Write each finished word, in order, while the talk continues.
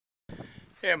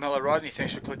Hey, I'm Hello Rodney.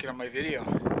 Thanks for clicking on my video.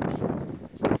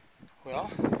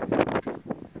 Well,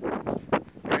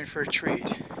 you're in for a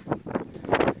treat.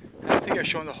 I don't think I've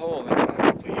shown the hole in about a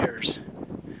couple of years,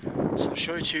 so I'll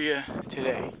show it to you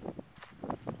today.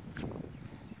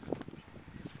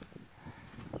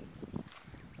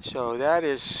 So that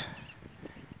is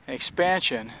an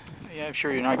expansion. Yeah, I'm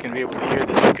sure you're not going to be able to hear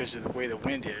this because of the way the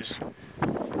wind is.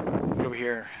 But over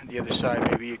here, on the other side,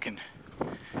 maybe you can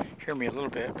hear me a little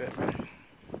bit.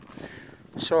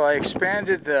 So I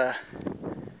expanded the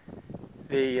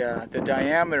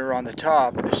diameter on the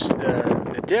top.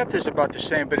 The depth is about the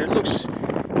same, but it looks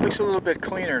a little bit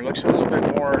cleaner. It looks a little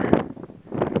bit more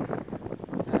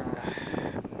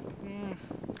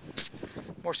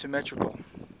symmetrical.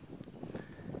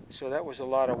 So that was a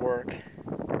lot of work.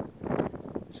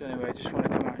 So anyway, I just want to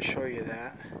come out and show you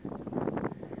that.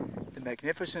 The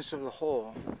magnificence of the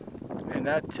hole. And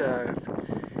that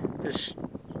this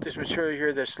material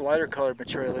here, this lighter colored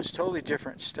material, is totally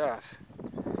different stuff.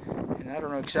 And I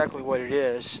don't know exactly what it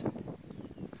is.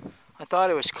 I thought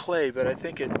it was clay, but I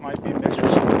think it might be mixed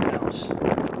with something else. So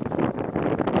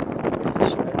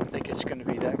I don't think it's going to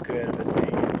be that good of a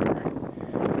thing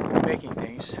for making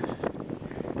things.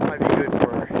 It might be good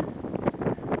for,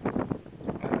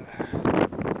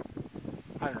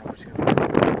 I don't know what it's going to be.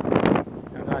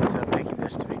 I'm not making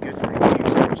this to be good for anything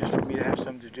except just for me to have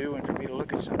something to do and for me to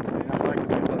look at something. And I like the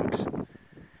way it looks.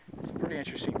 It's a pretty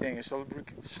interesting thing. It's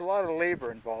a lot of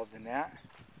labor involved in that.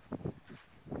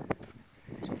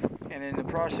 And in the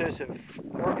process of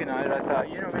working on it, I thought,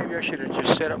 you know, maybe I should have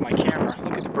just set up my camera.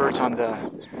 Look at the birds on the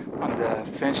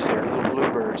fence there, little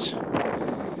bluebirds.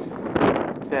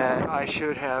 That I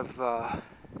should have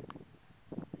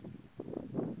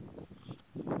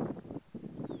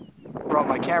brought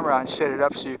my camera out and set it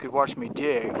up so you could watch me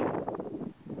dig.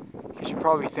 Because you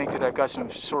probably think that I've got some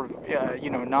sort of, you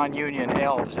know, non-union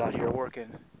elves out here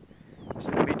working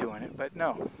instead of me doing it. But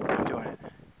no, I'm doing it.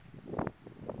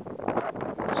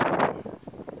 So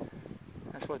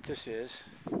that's what this is.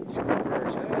 See the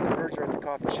birds. Oh, the birds are at the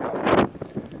coffee shop.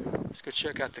 Let's go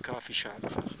check out the coffee shop.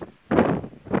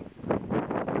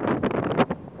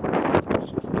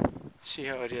 See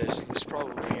how it is. It's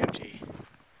probably empty.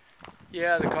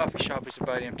 Yeah, the coffee shop is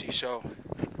about empty, so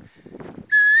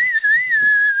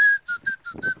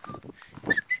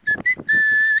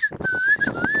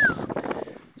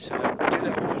I do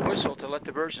that with a whistle to let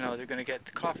the birds know they're going to get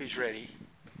the coffees ready.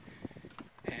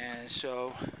 And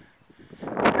so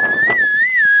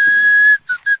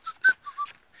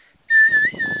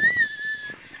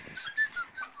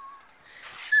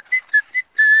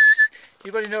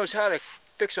anybody knows how to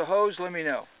fix a hose, let me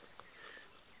know.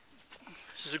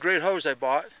 This is a great hose I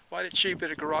bought. Bought it cheap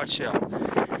at a garage sale.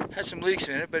 Had some leaks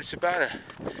in it, but it's about a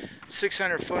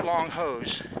 600-foot long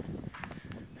hose.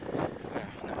 Well,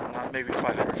 no, not maybe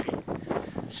 500 feet.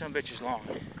 Some bitch is long.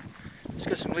 It's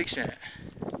got some leaks in it.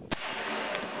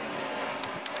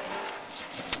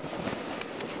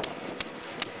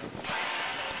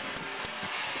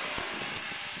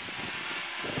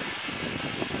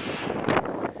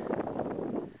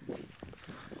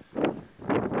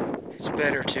 It's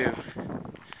better to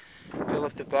fill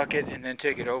up the bucket and then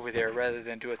take it over there rather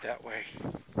than do it that way.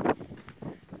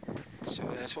 So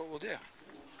that's what we'll do.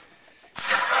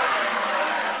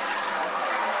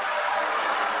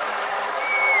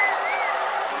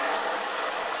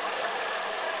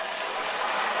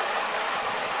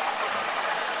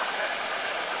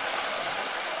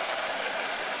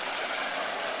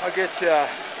 I'll get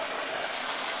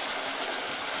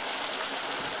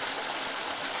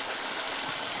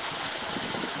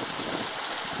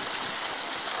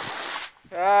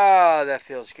that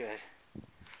feels good.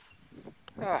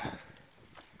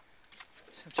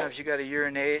 Sometimes you gotta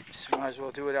urinate, so might as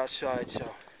well do it outside.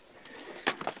 So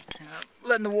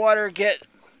letting the water get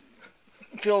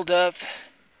filled up,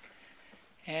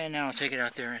 and now I'll take it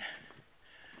out there and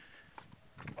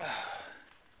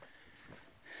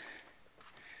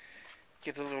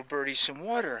give the little birdies some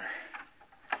water.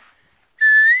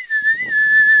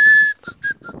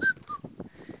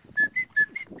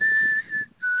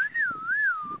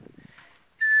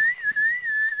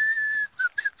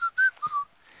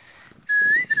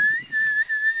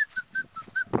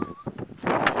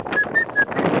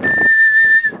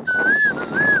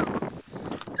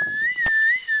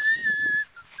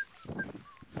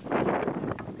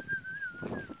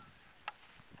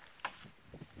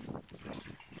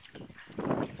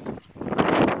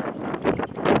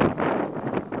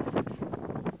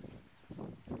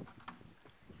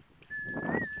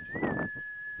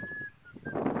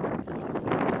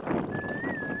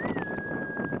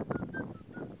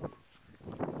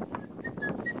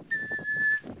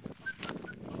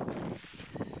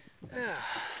 Now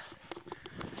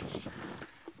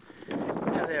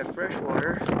they have fresh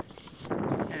water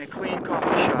and a clean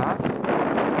coffee shop.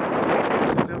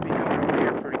 So they'll be coming over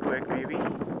here pretty quick maybe.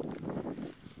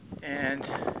 And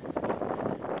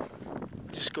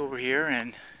just go over here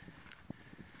and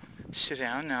sit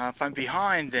down. Now if I'm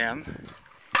behind them,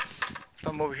 if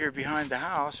I'm over here behind the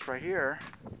house right here,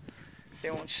 they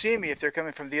won't see me if they're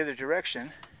coming from the other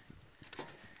direction.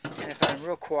 And if I'm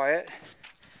real quiet,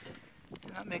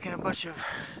 not making a bunch of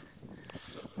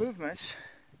movements,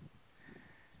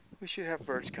 we should have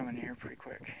birds coming in here pretty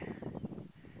quick.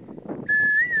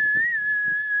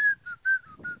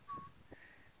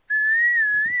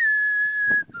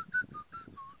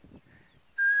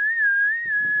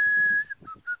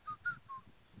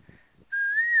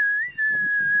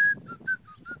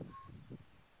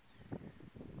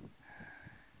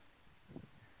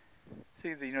 See,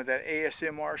 you know, that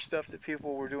ASMR stuff that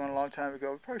people were doing a long time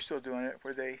ago, probably still doing it,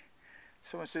 where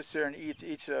someone sits there and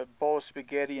eats a bowl of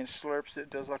spaghetti and slurps it,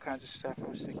 does all kinds of stuff. I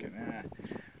was thinking, I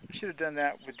should have done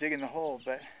that with digging the hole,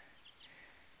 but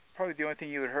probably the only thing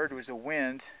you had heard was the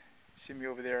wind. See me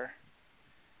over there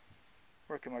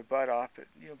working my butt off, but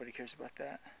nobody cares about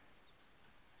that.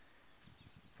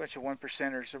 A bunch of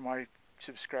 1%ers are my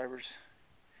subscribers,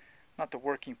 not the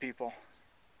working people.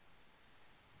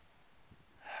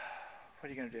 What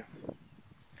are you going to do?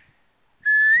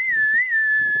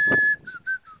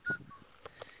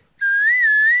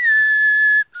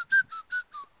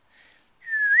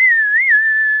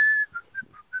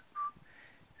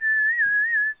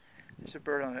 There's a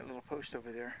bird on that little post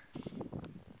over there.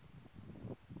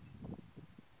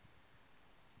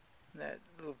 That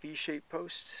little V-shaped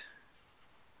post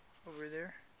over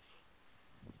there.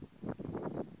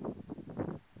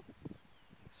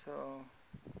 So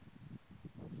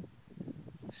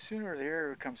sooner or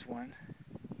later comes one.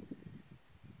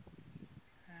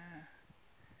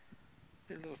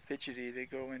 They're a little fidgety. They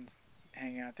go and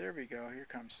hang out. There we go. Here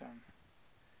comes some.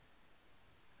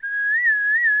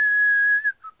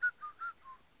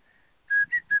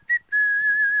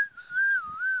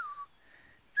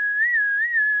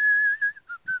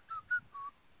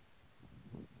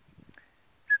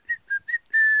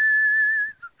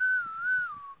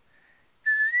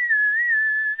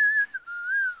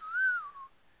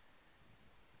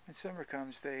 When summer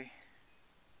comes, they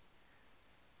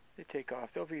take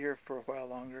off. They'll be here for a while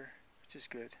longer, which is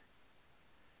good.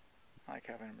 I like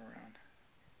having them around.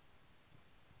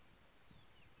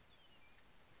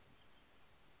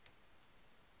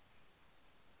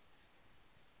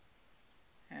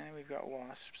 And we've got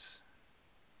wasps.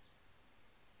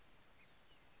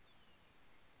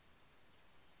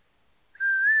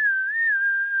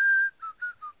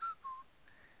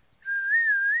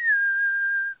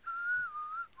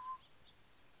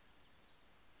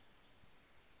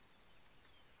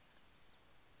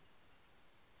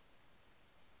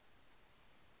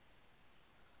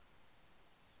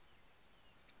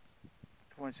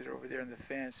 The ones that are over there in the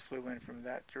fence flew in from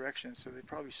that direction, so they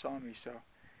probably saw me. So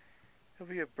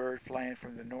there'll be a bird flying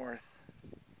from the north.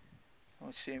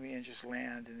 Won't see me and just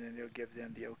land, and then they'll give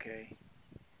them the okay.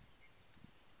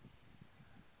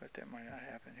 But that might not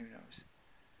happen. Who knows?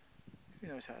 Who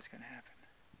knows how it's going to happen?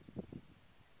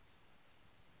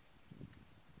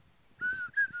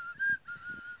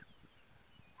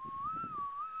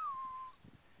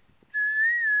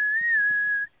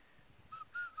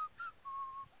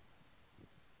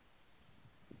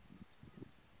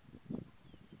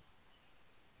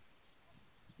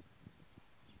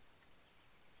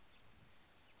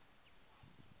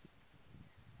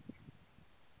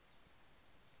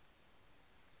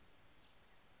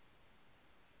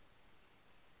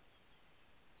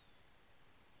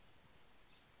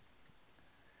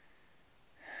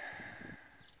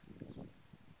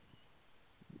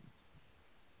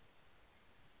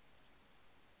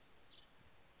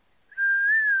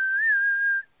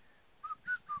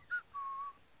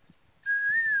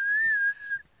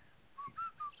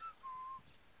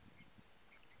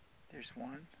 There's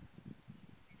one.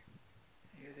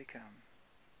 Here they come.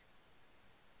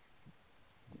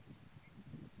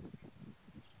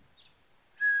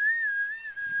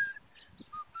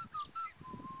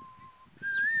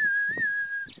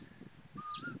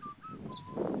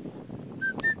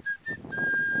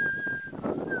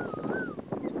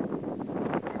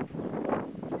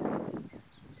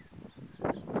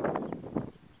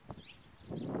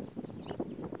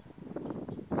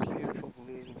 Beautiful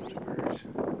blue bluebirds.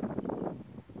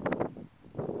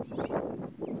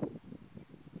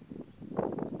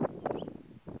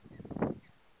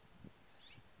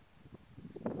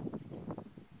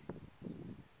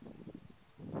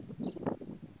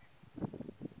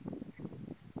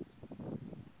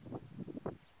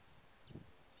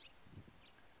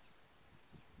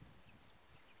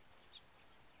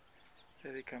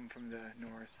 they come from the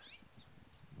north.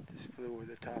 Just flew over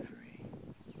the top of me.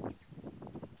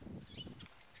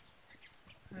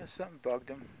 Something bugged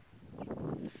them.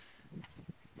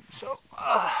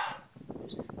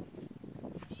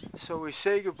 So we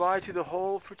say goodbye to the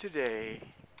hole for today.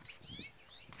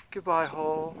 Goodbye,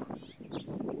 hole.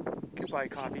 Goodbye,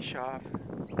 coffee shop.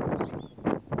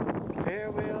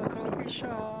 Farewell, coffee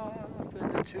shop,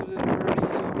 and the two little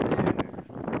birdies over there.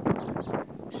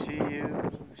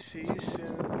 See you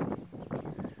soon,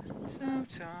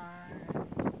 sometime.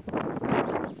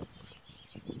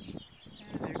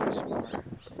 And there goes some more.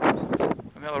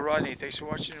 I'm Ella Rodney. Thanks for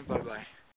watching, and bye-bye.